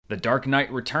The Dark Knight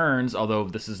Returns, although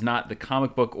this is not the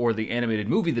comic book or the animated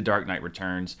movie The Dark Knight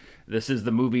Returns. This is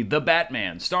the movie The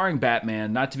Batman, starring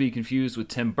Batman, not to be confused with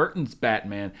Tim Burton's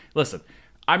Batman. Listen,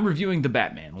 I'm reviewing The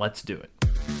Batman. Let's do it.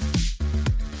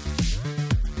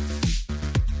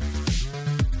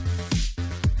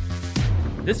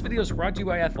 This video is brought to you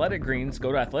by Athletic Greens.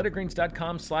 Go to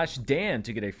athleticgreens.com/Dan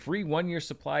to get a free 1-year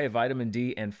supply of vitamin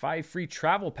D and 5 free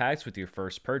travel packs with your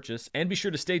first purchase. And be sure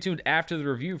to stay tuned after the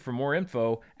review for more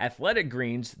info. Athletic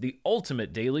Greens, the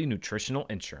ultimate daily nutritional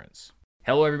insurance.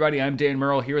 Hello everybody, I'm Dan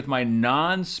Murrell here with my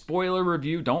non-spoiler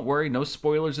review. Don't worry, no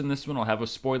spoilers in this one. I'll have a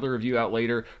spoiler review out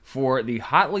later for the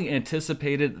hotly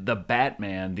anticipated The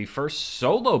Batman, the first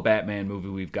solo Batman movie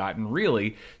we've gotten,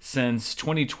 really, since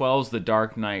 2012's The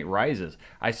Dark Knight Rises.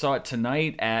 I saw it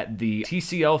tonight at the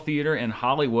TCL Theater in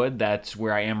Hollywood. That's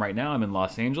where I am right now. I'm in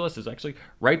Los Angeles. It's actually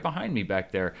right behind me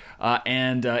back there.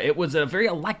 And it was a very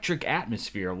electric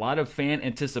atmosphere, a lot of fan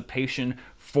anticipation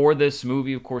for this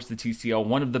movie. Of course, the TCL,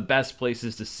 one of the best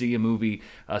places to see a movie,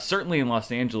 certainly in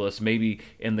Los Angeles, maybe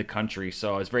in the country.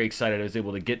 So I was very excited I was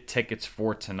able to get tickets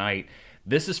for tonight.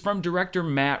 This is from director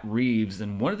Matt Reeves,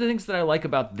 and one of the things that I like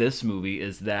about this movie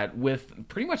is that with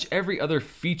pretty much every other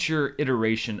feature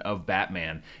iteration of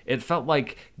Batman, it felt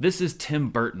like this is Tim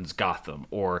Burton's Gotham,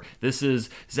 or this is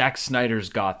Zack Snyder's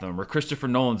Gotham, or Christopher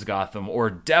Nolan's Gotham,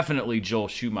 or definitely Joel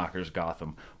Schumacher's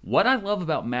Gotham. What I love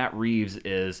about Matt Reeves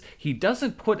is he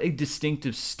doesn't put a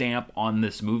distinctive stamp on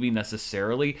this movie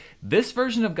necessarily. This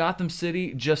version of Gotham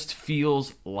City just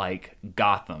feels like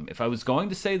Gotham. If I was going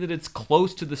to say that it's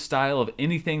close to the style of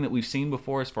anything that we've seen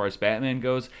before as far as Batman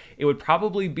goes, it would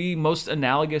probably be most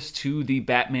analogous to the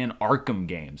Batman Arkham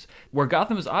games, where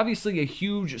Gotham is obviously a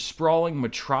huge, sprawling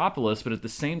metropolis, but at the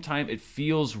same time, it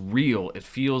feels real. It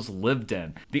feels lived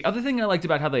in. The other thing I liked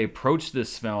about how they approached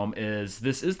this film is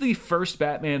this is the first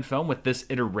Batman film with this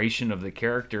iteration of the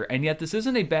character, and yet this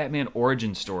isn't a Batman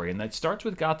origin story, and that starts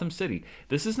with Gotham City.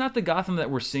 This is not the Gotham that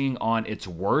we're seeing on its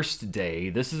worst day.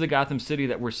 This is a Gotham City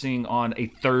that we're seeing on a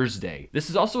Thursday. This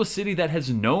is also a city that has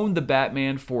known the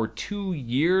Batman for 2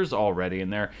 years already,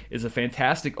 and there is a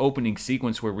fantastic opening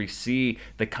sequence where we see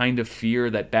the kind of fear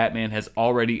that Batman has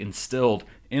already instilled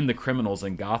in the criminals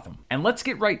in Gotham. And let's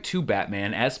get right to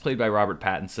Batman, as played by Robert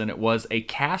Pattinson. It was a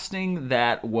casting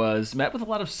that was met with a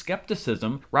lot of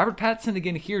skepticism. Robert Pattinson,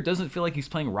 again, here doesn't feel like he's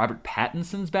playing Robert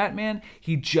Pattinson's Batman.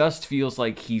 He just feels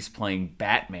like he's playing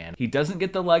Batman. He doesn't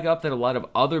get the leg up that a lot of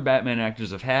other Batman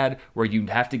actors have had, where you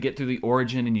have to get through the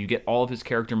origin and you get all of his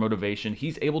character motivation.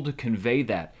 He's able to convey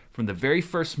that from the very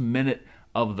first minute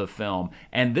of the film.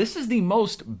 And this is the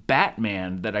most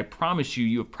Batman that I promise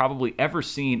you have probably ever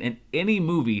seen in any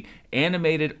movie,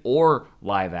 animated or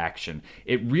live action.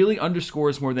 It really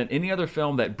underscores more than any other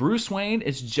film that Bruce Wayne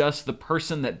is just the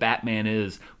person that Batman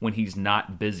is when he's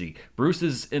not busy. Bruce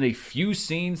is in a few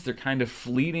scenes, they're kind of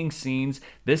fleeting scenes.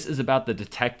 This is about the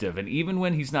detective, and even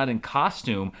when he's not in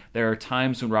costume, there are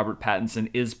times when Robert Pattinson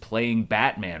is playing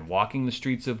Batman, walking the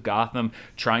streets of Gotham,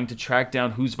 trying to track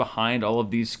down who's behind all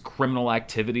of these criminal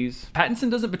activities.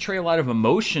 Pattinson doesn't betray a lot of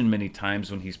emotion many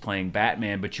times when he's playing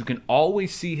Batman, but you can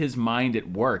always see his mind at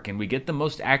work, and we get the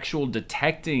most actual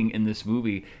detecting in this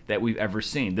movie that we've ever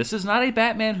seen. This is not a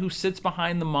Batman who sits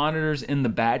behind the monitors in the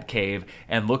Batcave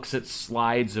and looks at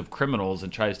slides of criminals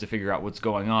and tries to figure out what's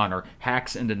going on or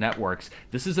hacks into networks.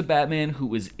 This is a Batman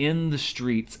who is in the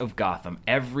streets of Gotham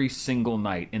every single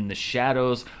night, in the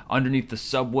shadows, underneath the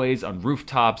subways, on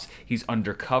rooftops. He's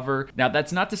undercover. Now,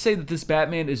 that's not to say that this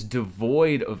Batman is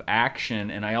devoid of action,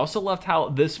 and I also loved how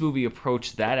this movie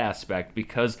approached that aspect,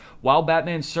 because while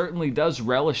Batman certainly does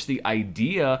relish the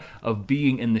idea of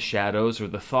being in the shadows, or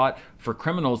the thought for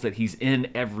criminals that he's in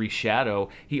every shadow,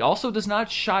 he also does not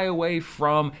shy away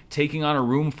from taking on a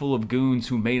room full of goons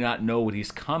who may not know what he's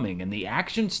coming. And the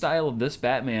action style of this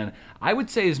Batman, I would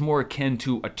say, is more akin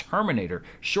to a Terminator.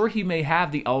 Sure, he may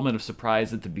have the element of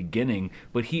surprise at the beginning,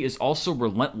 but he is also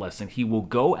relentless, and he will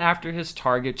go after his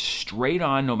target straight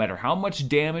on, no matter how much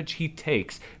damage he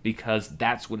takes, because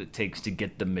that's what it takes to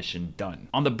get the mission done.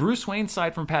 On the Bruce Wayne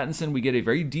side from Pattinson, we get a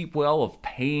very deep well of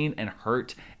pain and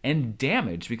hurt and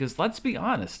damage, because let's be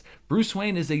honest, Bruce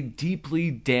Wayne is a deeply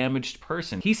damaged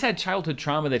person. He's had childhood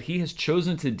trauma that he has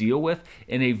chosen to deal with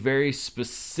in a very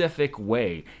specific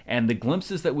way, and the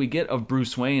glimpses that we get of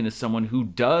Bruce Wayne is someone who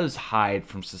does hide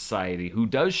from society, who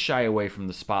does shy away from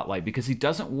the spotlight, because he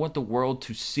doesn't want the world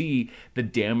to see the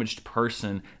damaged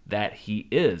person that he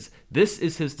is. This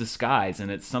is his disguise,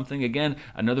 and it's something, again,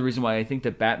 another reason why I think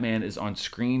that Batman is on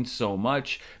screen so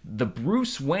much. The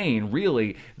Bruce Wayne,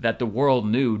 really, that the world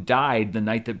knew 2 died the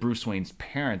night that Bruce Wayne's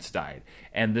parents died.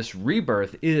 And this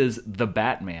rebirth is The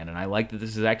Batman. And I like that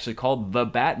this is actually called The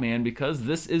Batman because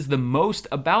this is the most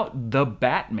about the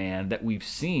Batman that we've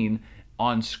seen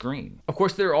on screen. Of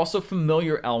course, there are also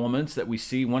familiar elements that we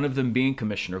see, one of them being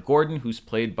Commissioner Gordon, who's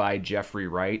played by Jeffrey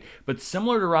Wright. But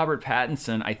similar to Robert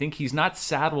Pattinson, I think he's not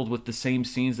saddled with the same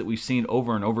scenes that we've seen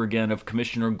over and over again of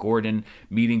Commissioner Gordon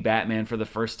meeting Batman for the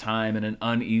first time in an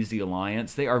uneasy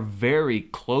alliance. They are very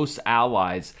close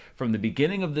allies from the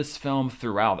beginning of this film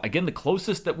throughout. Again, the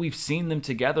closest that we've seen them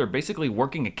together, basically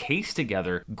working a case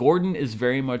together. Gordon is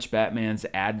very much Batman's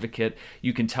advocate.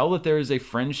 You can tell that there is a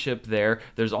friendship there.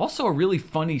 There's also a really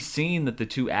funny scene that the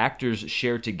two actors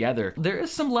share together. There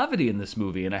is some levity in this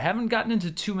movie, and I haven't gotten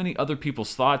into too many other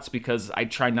people's thoughts because I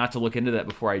try not to look into that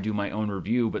before I do my own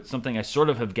review, but something I sort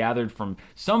of have gathered from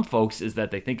some folks is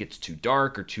that they think it's too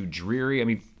dark or too dreary. I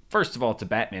mean, first of all, it's a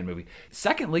Batman movie.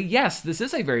 Secondly, yes, this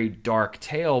is a very dark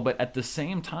tale, but at the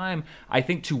same time, I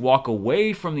think to walk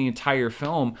away from the entire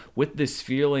film with this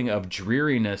feeling of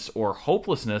dreariness or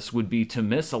hopelessness would be to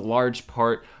miss a large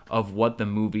part of what the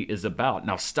movie is about.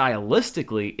 Now,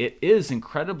 stylistically, it is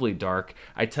incredibly dark.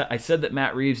 I said that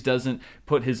Matt Reeves doesn't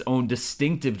put his own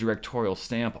distinctive directorial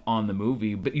stamp on the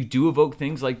movie, but you do evoke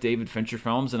things like David Fincher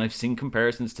films, and I've seen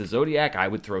comparisons to Zodiac. I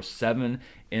would throw Seven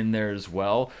in there as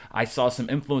well. I saw some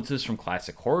influences from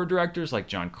classic horror directors like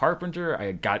John Carpenter.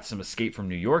 I got some Escape from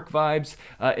New York vibes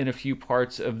in a few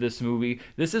parts of this movie.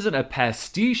 This isn't a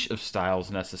pastiche of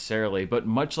styles necessarily, but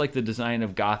much like the design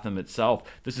of Gotham itself,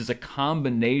 this is a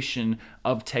combination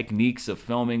of techniques of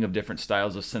filming, of different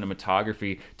styles of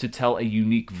cinematography to tell a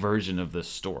unique version of this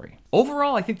story.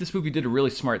 Overall, I think this movie did a really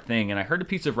smart thing, and I heard a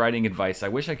piece of writing advice. I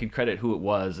wish I could credit who it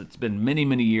was. It's been many,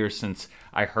 many years since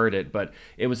I heard it, but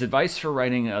it was advice for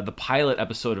writing the pilot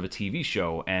episode of a TV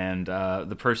show, and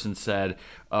the person said,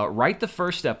 write the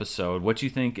first episode, what you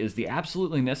think is the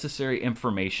absolutely necessary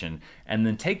information, and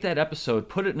then take that episode,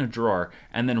 put it in a drawer,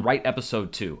 and then write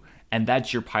episode 2. And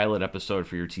that's your pilot episode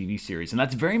for your TV series. And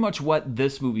that's very much what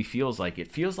this movie feels like.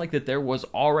 It feels like that there was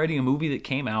already a movie that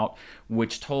came out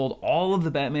which told all of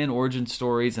the Batman origin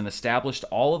stories and established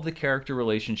all of the character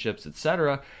relationships,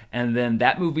 etc. And then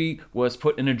that movie was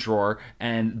put in a drawer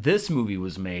and this movie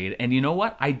was made. And you know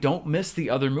what? I don't miss the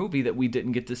other movie that we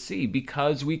didn't get to see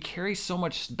because we carry so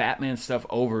much Batman stuff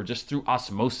over just through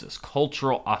osmosis,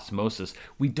 cultural osmosis.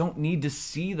 We don't need to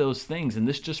see those things. And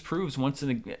this just proves once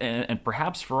and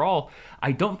perhaps for all,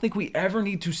 I don't think we ever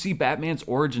need to see Batman's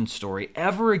origin story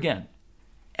ever again.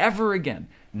 Ever again.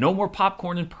 No more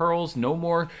popcorn and pearls, no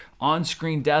more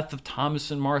on-screen death of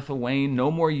Thomas and Martha Wayne,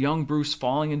 no more young Bruce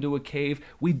falling into a cave.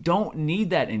 We don't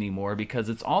need that anymore because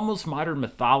it's almost modern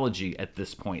mythology at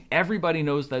this point. Everybody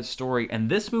knows that story, and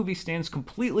this movie stands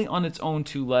completely on its own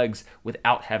two legs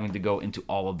without having to go into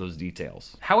all of those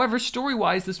details. However,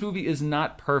 story-wise, this movie is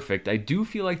not perfect. I do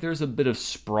feel like there's a bit of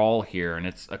sprawl here, and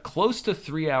it's a close to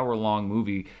 3-hour-long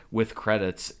movie with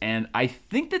credits, and I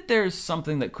think that there's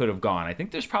something that could have gone. I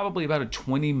think there's probably about a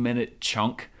 20-minute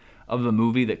chunk of the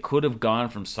movie that could have gone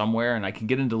from somewhere, and I can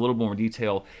get into a little more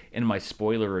detail in my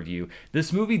spoiler review.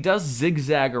 This movie does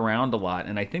zigzag around a lot,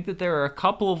 and I think that there are a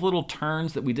couple of little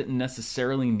turns that we didn't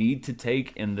necessarily need to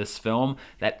take in this film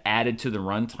that added to the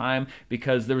runtime,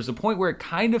 because there was a point where it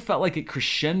kind of felt like it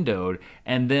crescendoed,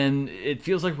 and then it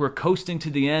feels like we're coasting to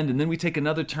the end, and then we take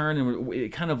another turn, and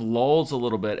it kind of lulls a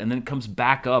little bit, and then it comes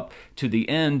back up to the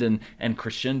end and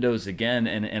crescendos again,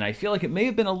 and I feel like it may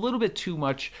have been a little bit too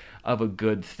much of a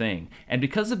good thing. And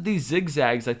because of these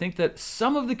zigzags, I think that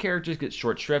some of the characters get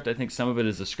short shrift. I think some of it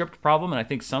is a script problem, and I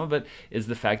think some of it is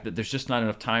the fact that there's just not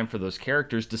enough time for those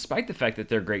characters, despite the fact that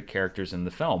they're great characters in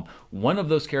the film. One of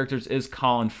those characters is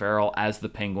Colin Farrell as the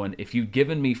Penguin. If you'd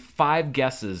given me 5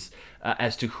 guesses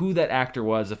as to who that actor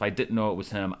was, if I didn't know it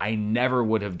was him, I never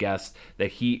would have guessed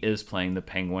that he is playing the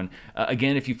Penguin.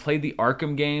 Again, if you played the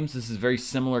Arkham games, this is a very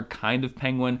similar kind of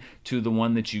Penguin to the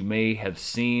one that you may have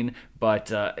seen,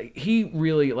 but he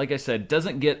really, like I said,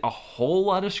 doesn't get a whole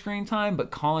lot of screen time,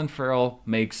 but Colin Farrell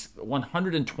makes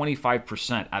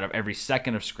 125% out of every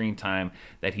second of screen time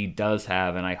that he does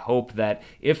have, and I hope that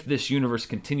if this universe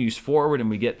continues forward and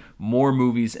we get more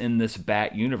movies in this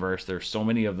Bat universe, there's so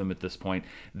many of them at this point,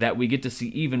 that we get to see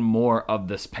even more of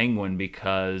this Penguin,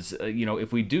 because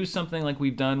if we do something like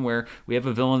we've done where we have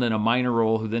a villain in a minor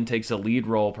role who then takes a lead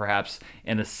role perhaps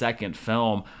in a second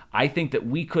film, I think that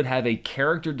we could have a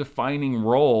character-defining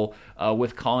role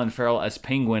with Colin Farrell as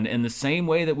Penguin in the same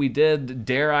way that we did,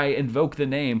 dare I invoke the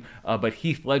name, but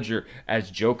Heath Ledger as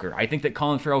Joker. I think that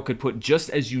Colin Farrell could put just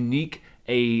as unique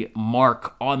a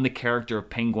mark on the character of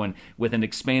Penguin with an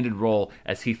expanded role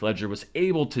as Heath Ledger was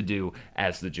able to do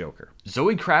as the Joker.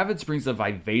 Zoe Kravitz brings a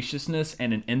vivaciousness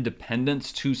and an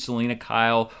independence to Selina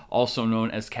Kyle, also known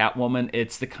as Catwoman.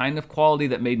 It's the kind of quality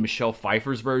that made Michelle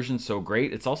Pfeiffer's version so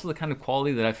great. It's also the kind of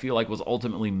quality that I feel like was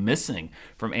ultimately missing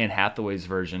from Anne Hathaway's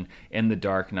version in The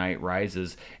Dark Knight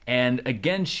Rises. And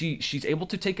again, she's able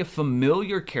to take a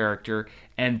familiar character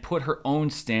and put her own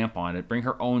stamp on it, bring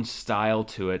her own style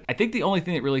to it. I think the only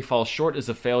thing that really falls short is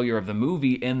a failure of the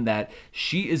movie in that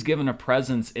she is given a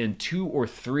presence in 2 or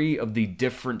 3 of the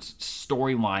different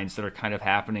storylines that are kind of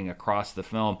happening across the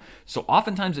film. So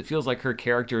oftentimes it feels like her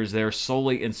character is there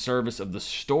solely in service of the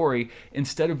story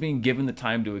instead of being given the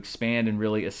time to expand and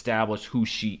really establish who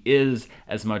she is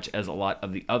as much as a lot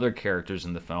of the other characters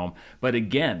in the film. But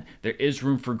again, there is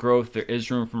room for growth, there is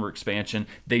room for expansion.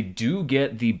 They do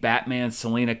get the Batman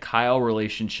Selina Kyle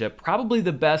relationship, probably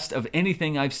the best of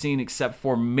anything I've seen except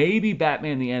for maybe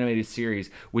Batman the Animated Series,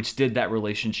 which did that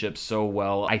relationship so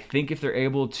well. I think if they're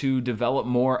able to develop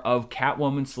more of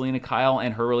Catwoman, Selina Kyle,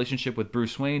 and her relationship with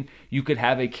Bruce Wayne, you could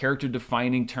have a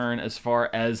character-defining turn as far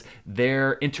as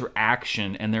their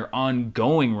interaction and their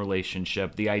ongoing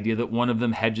relationship. The idea that one of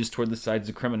them hedges toward the sides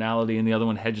of criminality and the other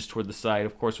one hedges toward the side,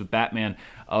 of course, with Batman,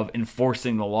 of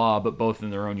enforcing the law, but both in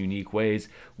their own unique ways.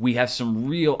 We have some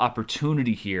real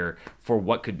opportunity here for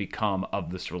what could become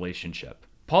of this relationship.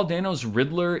 Paul Dano's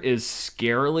Riddler is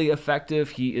scarily effective.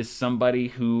 He is somebody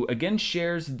who, again,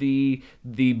 shares the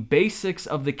basics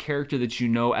of the character that you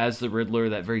know as the Riddler,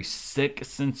 that very sick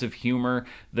sense of humor,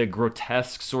 the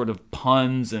grotesque sort of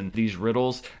puns and these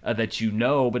riddles that you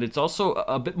know, but it's also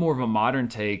a bit more of a modern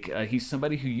take. He's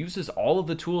somebody who uses all of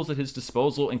the tools at his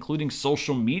disposal, including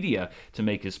social media, to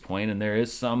make his point, and there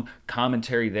is some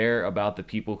commentary there about the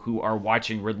people who are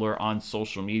watching Riddler on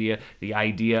social media, the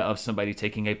idea of somebody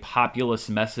taking a populist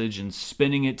message and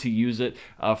spinning it to use it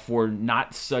for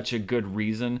not such a good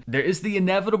reason. There is the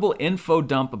inevitable info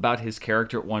dump about his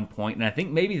character at one point, and I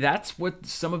think maybe that's what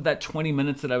some of that 20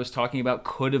 minutes that I was talking about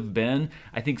could have been.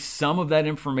 I think some of that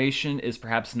information is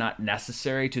perhaps not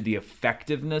necessary to the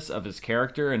effectiveness of his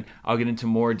character, and I'll get into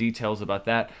more details about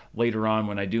that later on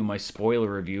when I do my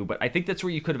spoiler review, but I think that's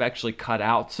where you could have actually cut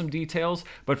out some details.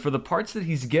 But for the parts that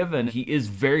he's given, he is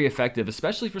very effective,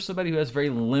 especially for somebody who has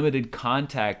very limited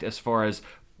contact as far as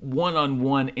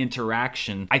one-on-one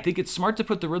interaction. I think it's smart to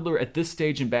put the Riddler at this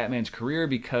stage in Batman's career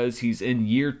because he's in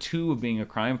year 2 of being a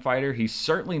crime fighter. He's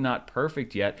certainly not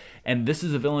perfect yet, and this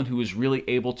is a villain who is really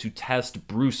able to test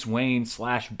Bruce Wayne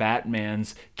 /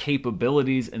 Batman's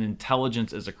capabilities and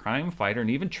intelligence as a crime fighter,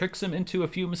 and even tricks him into a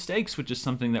few mistakes, which is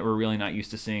something that we're really not used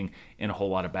to seeing in a whole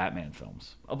lot of Batman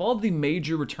films. Of all of the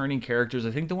major returning characters,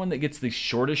 I think the one that gets the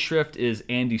shortest shrift is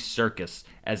Andy Serkis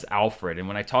as Alfred. And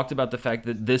when I talked about the fact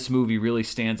that this movie really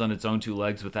stands on its own 2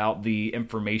 legs without the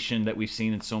information that we've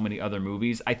seen in so many other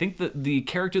movies, I think that the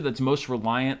character that's most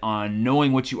reliant on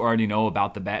knowing what you already know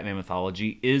about the Batman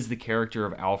mythology is the character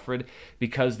of Alfred,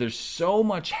 because there's so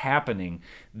much happening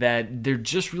that there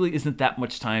just really isn't that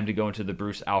much time to go into the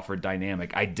Bruce-Alfred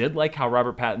dynamic. I did like how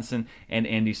Robert Pattinson and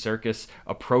Andy Serkis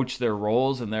approach their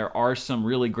roles, and there are some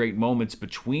really great moments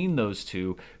between those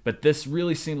two, but this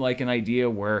really seemed like an idea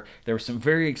where there were some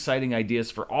very exciting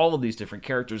ideas for all of these different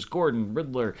characters: Gordon,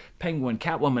 Riddler, Penguin,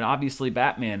 Catwoman, obviously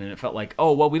Batman, and it felt like,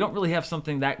 oh, well, we don't really have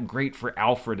something that great for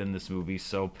Alfred in this movie.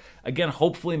 So again,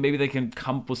 hopefully maybe they can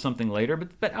come up with something later,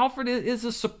 but Alfred is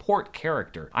a support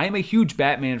character. I am a huge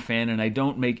Batman fan, and I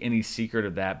don't make any secret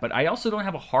of that, but I also don't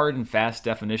have a hard and fast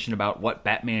definition about what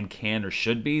Batman can or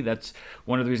should be. That's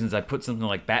one of the reasons I put something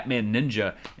like Batman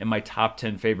Ninja in my top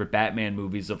 10 favorite Batman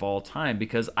movies of all time,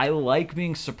 because I like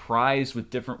being surprised with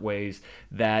different ways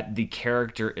that the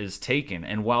character is taken.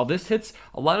 And while this hits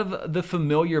a lot of the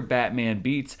familiar Batman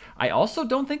beats, I also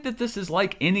don't think that this is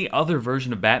like any other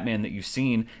version of Batman that you've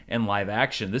seen in live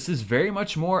action. This is very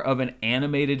much more of an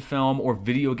animated film or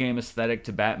video game aesthetic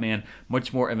to Batman,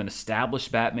 much more of an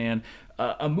established Batman.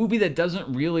 A movie that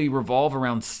doesn't really revolve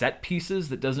around set pieces,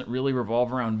 that doesn't really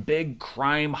revolve around big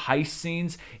crime heist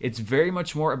scenes. It's very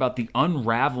much more about the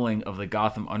unraveling of the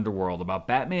Gotham underworld, about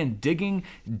Batman digging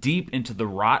deep into the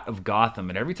rot of Gotham,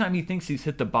 and every time he thinks he's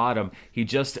hit the bottom, he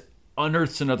just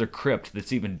unearths another crypt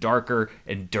that's even darker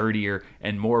and dirtier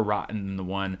and more rotten than the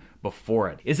one before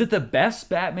it. Is it the best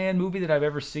Batman movie that I've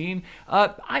ever seen?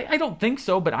 I don't think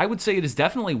so, but I would say it is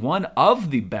definitely one of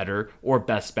the better or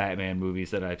best Batman movies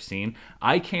that I've seen.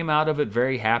 I came out of it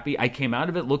very happy. I came out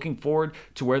of it looking forward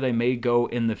to where they may go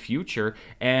in the future,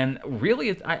 and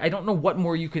really, I don't know what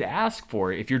more you could ask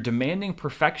for. If you're demanding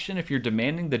perfection, if you're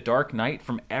demanding the Dark Knight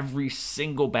from every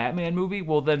single Batman movie,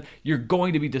 well then you're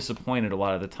going to be disappointed a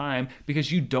lot of the time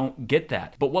because you don't get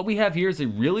that. But what we have here is a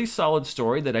really solid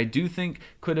story that I do think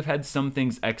could have had some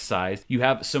things excised. You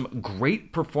have some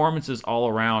great performances all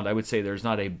around. I would say there's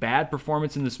not a bad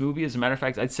performance in this movie. As a matter of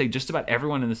fact, I'd say just about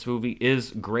everyone in this movie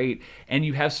is great. And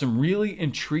you have some really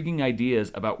intriguing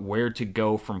ideas about where to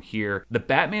go from here. The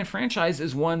Batman franchise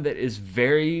is one that is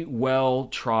very well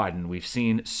trodden. We've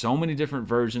seen so many different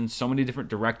versions, so many different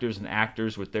directors and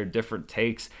actors with their different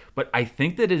takes, but I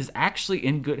think that it is actually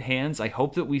in good hands. I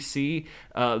hope that we see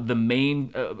the main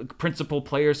principal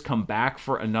players come back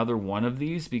for another one of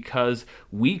these, because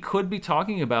we could be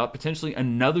talking about potentially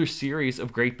another series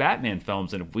of great Batman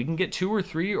films. And if we can get 2 or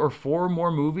 3 or 4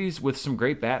 more movies with some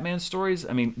great Batman stories,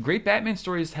 I mean, great Batman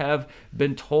stories have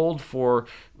been told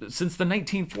since the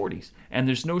 1940s, and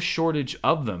there's no shortage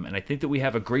of them. And I think that we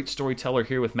have a great storyteller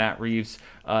here with Matt Reeves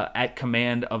at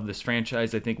command of this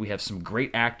franchise. I think we have some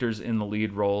great actors in the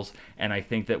lead roles, and I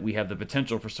think that we have the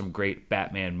potential for some great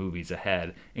Batman movies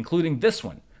ahead, including this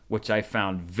one, which I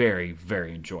found very,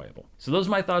 very enjoyable. So those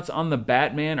are my thoughts on The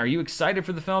Batman. Are you excited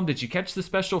for the film? Did you catch the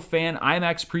special fan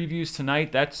IMAX previews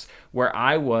tonight? That's where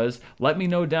I was. Let me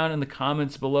know down in the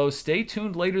comments below. Stay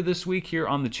tuned later this week here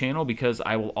on the channel, because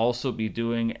I will also be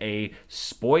doing a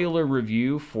spoiler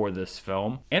review for this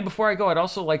film. And before I go, I'd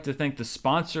also like to thank the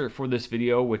sponsor for this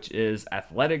video, which is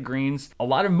Athletic Greens. A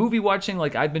lot of movie watching,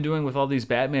 like I've been doing with all these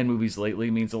Batman movies lately,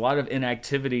 means a lot of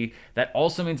inactivity. That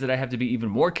also means that I have to be even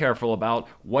more careful about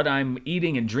what I'm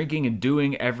eating and drinking and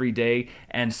doing every day.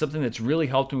 And something that's really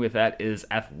helped me with that is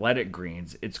Athletic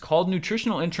Greens. It's called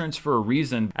nutritional insurance for a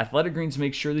reason. Athletic Greens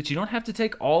makes sure that you don't have to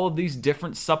take all of these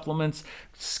different supplements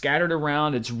scattered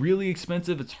around. It's really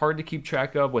expensive. It's hard to keep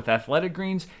track of. With Athletic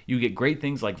Greens, you get great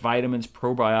things like vitamins,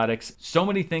 probiotics, so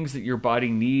many things that your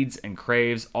body needs and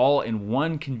craves, all in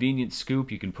one convenient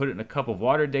scoop. You can put it in a cup of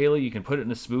water daily. You can put it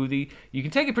in a smoothie. You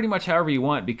can take it pretty much however you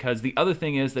want, because the other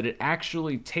thing is that it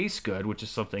actually tastes good, which is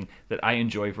something that I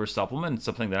enjoy for a supplement. It's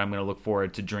something that I'm going to look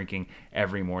forward to drinking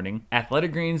every morning.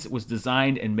 Athletic Greens was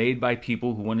designed and made by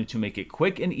people who wanted to make it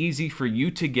quick and easy for you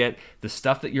to get the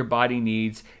stuff that your body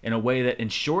needs in a way that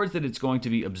ensures that it's going to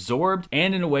be absorbed,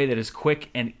 and in a way that is quick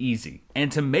and easy.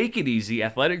 And to make it easy,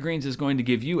 Athletic Greens is going to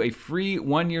give you a free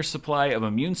 1-year supply of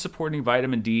immune-supporting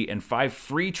vitamin D and 5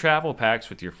 free travel packs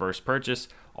with your first purchase.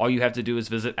 All you have to do is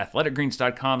visit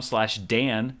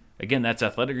athleticgreens.com/Dan. Again, that's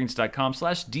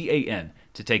athleticgreens.com/DAN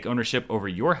to take ownership over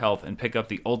your health and pick up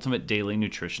the ultimate daily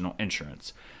nutritional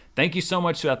insurance. Thank you so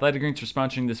much to Athletic Greens for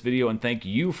sponsoring this video, and thank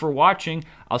you for watching.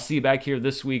 I'll see you back here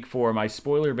this week for my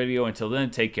spoiler video. Until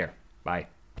then, take care. Bye.